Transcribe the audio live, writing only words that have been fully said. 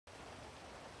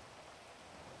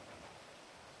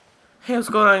Hey, what's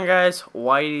going on, guys?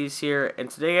 Whitey's here, and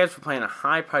today, guys, we're playing a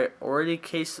high priority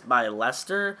case by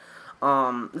Lester.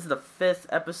 This is the 5th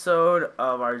episode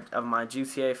of my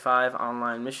GTA 5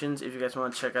 online missions. If you guys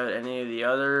want to check out any of the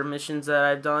other missions that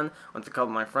I've done with a couple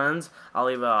of my friends, I'll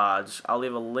leave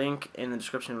a link in the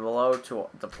description below to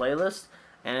the playlist.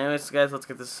 And anyways, guys, let's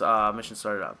get this mission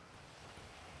started up.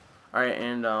 Alright,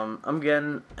 and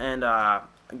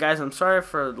guys, I'm sorry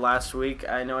for last week.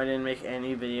 I know I didn't make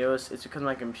any videos. It's because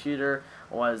my computer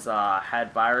was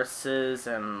had viruses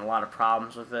and a lot of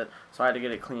problems with it, so I had to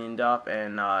get it cleaned up,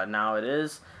 and now it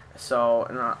is. So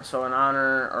in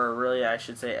honor, or really I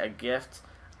should say a gift,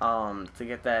 to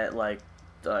get that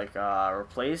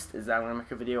replaced, is that I'm gonna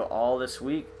make a video all this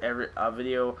week, a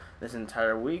video this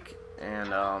entire week, and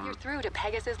You're through to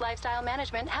Pegasus Lifestyle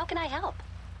Management. How can I help?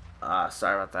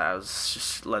 Sorry about that. I was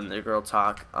just letting the girl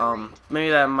talk.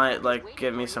 Maybe that might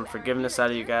give me some forgiveness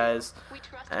out of you guys,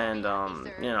 and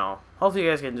you know, hopefully you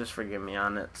guys can just forgive me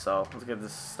on it. So let's get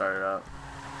this started up.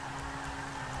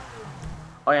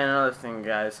 Oh yeah, another thing,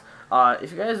 guys.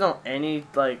 If you guys know any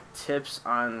tips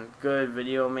on good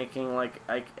video making,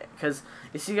 cause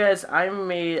you see, guys, I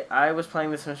was playing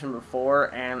this mission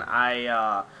before, and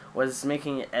I was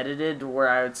making it edited where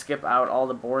I would skip out all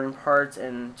the boring parts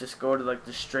and just go to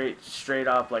the straight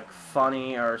up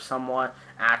funny or somewhat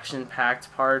action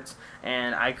packed parts,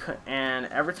 and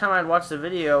every time I'd watch the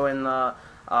video in the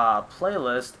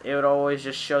playlist, it would always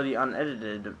just show the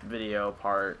unedited video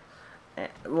part.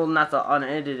 Well, not the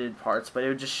unedited parts, but it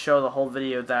would just show the whole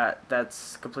video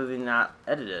that's completely not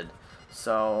edited.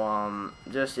 So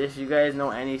just if you guys know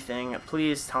anything,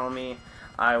 please tell me.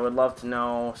 I would love to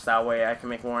know, so that way I can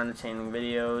make more entertaining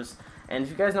videos. And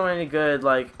if you guys know any good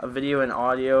video and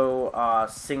audio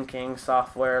syncing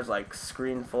softwares like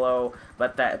ScreenFlow,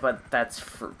 but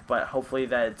hopefully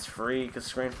that it's free,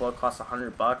 because ScreenFlow costs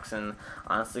 $100, and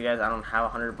honestly, guys, I don't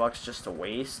have $100 just to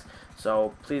waste.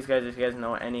 So please, guys, if you guys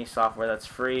know any software that's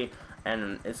free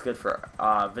and it's good for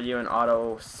video and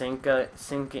auto syncing,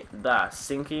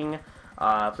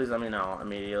 please let me know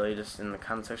immediately, just in the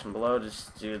comment section below.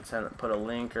 Just put a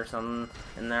link or something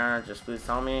in there. Just please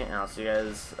tell me, and I'll see you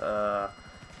guys. I'll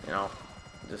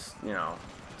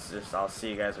see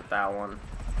you guys with that one.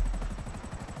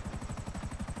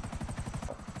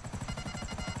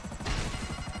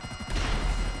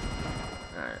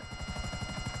 Alright.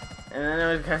 And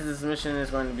anyways, guys, this mission is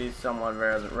going to be somewhat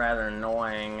rather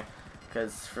annoying,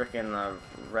 because freaking the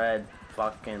red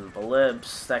fucking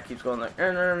blips that keeps going like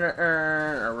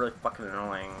are really fucking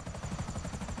annoying.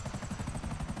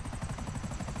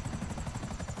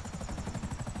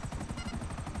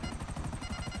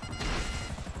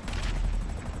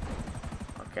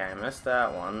 Okay, I missed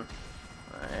that one.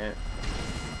 Alright.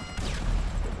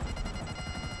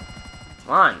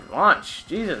 Come on, launch!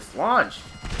 Jesus, launch!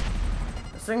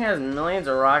 This thing has millions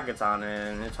of rockets on it,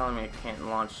 and you're telling me it can't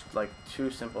launch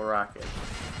 2 simple rockets.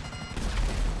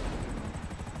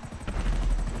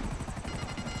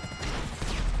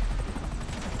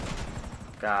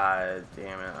 God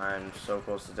damn it, I'm so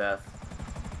close to death.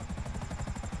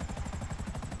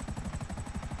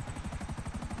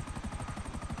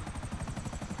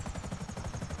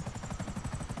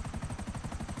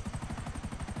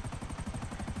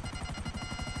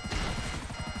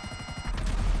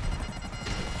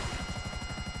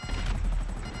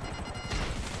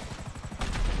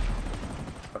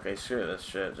 Okay, screw this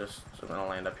shit, just gonna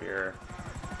land up here.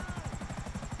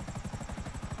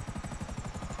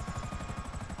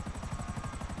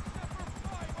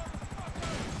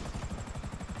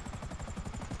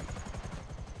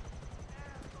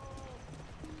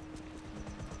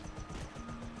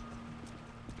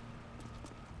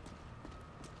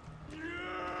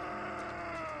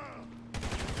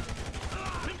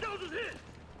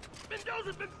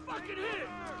 Mendoza's been fucking hit!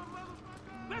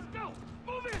 Let's go!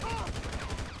 Move it!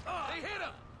 They hit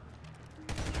him!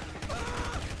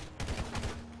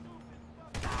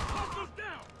 Hustler's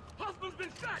down! Hustler's been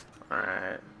shot!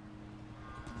 Alright.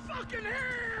 Fucking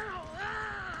hell!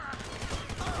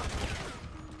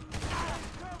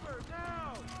 Cover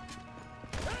now!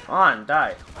 Come on,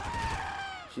 die!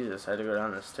 Jesus, I had to go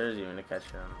down the stairs even to catch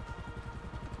him.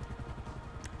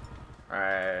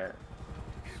 Alright.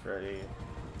 He's ready.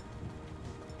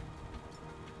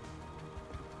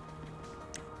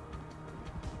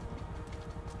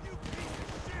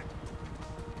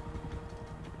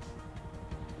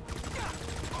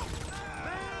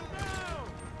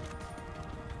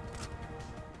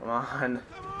 Come on.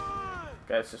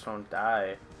 Guys just won't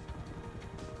die.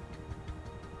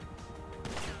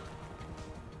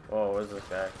 Whoa, where's this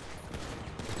guy?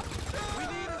 We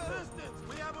need assistance!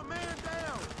 We have a man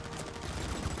down!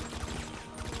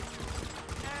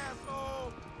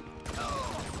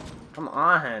 Come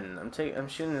on. I'm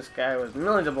shooting this guy with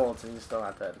millions of bullets and he's still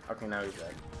not dead. Okay, now he's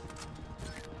dead.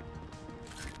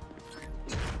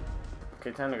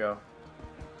 Okay, time to go.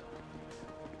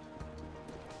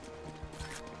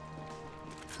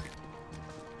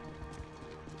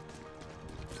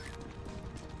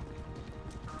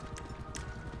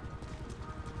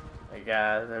 My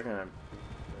God, they're gonna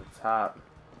the top.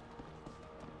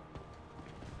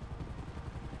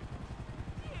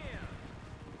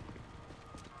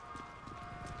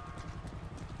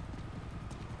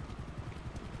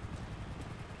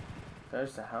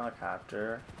 There's the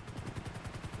helicopter.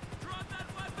 Drop that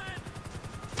weapon!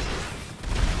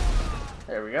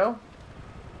 There we go.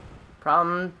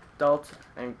 Problem dealt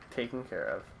and taken care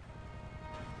of.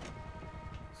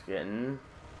 It's getting.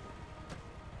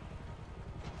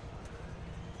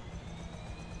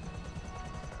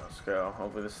 Let's go.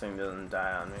 Hopefully this thing doesn't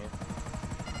die on me.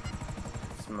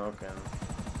 It's smoking.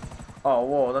 Oh,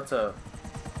 whoa, that's an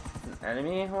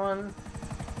enemy one?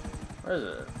 Where is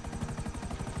it?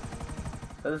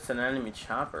 It's an enemy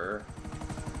chopper.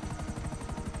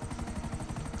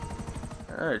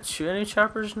 Are there 2 enemy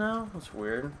choppers now? That's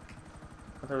weird.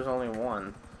 I thought there was only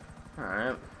 1.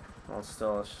 Alright. Well,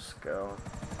 still, let's just go.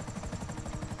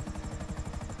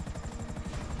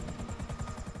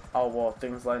 Oh, whoa,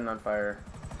 things lighting on fire.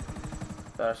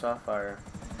 Thought I saw fire.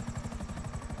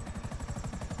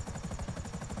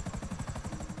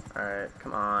 Alright,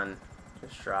 come on.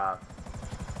 Just drop.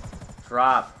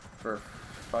 Drop! For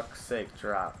fuck's sake,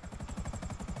 drop.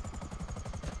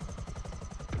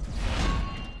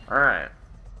 Alright.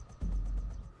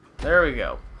 There we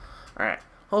go. Alright.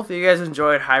 Hopefully you guys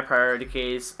enjoyed High Priority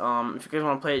Case. If you guys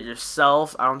want to play it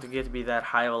yourself, I don't think you have to be that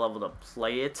high of a level to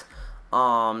play it.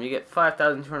 You get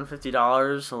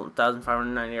 $5,250,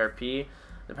 1,590 RP,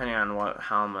 depending on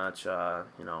how much, you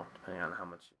know, depending on how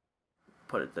much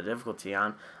put the difficulty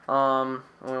on. I'm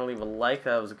gonna leave a like.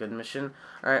 That was a good mission.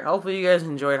 Alright, hopefully you guys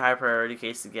enjoyed High Priority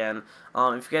Case again.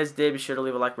 If you guys did, be sure to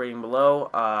leave a like rating below.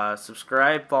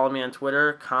 Subscribe, follow me on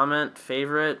Twitter, comment,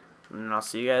 favorite, and I'll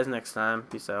see you guys next time.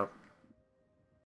 Peace out.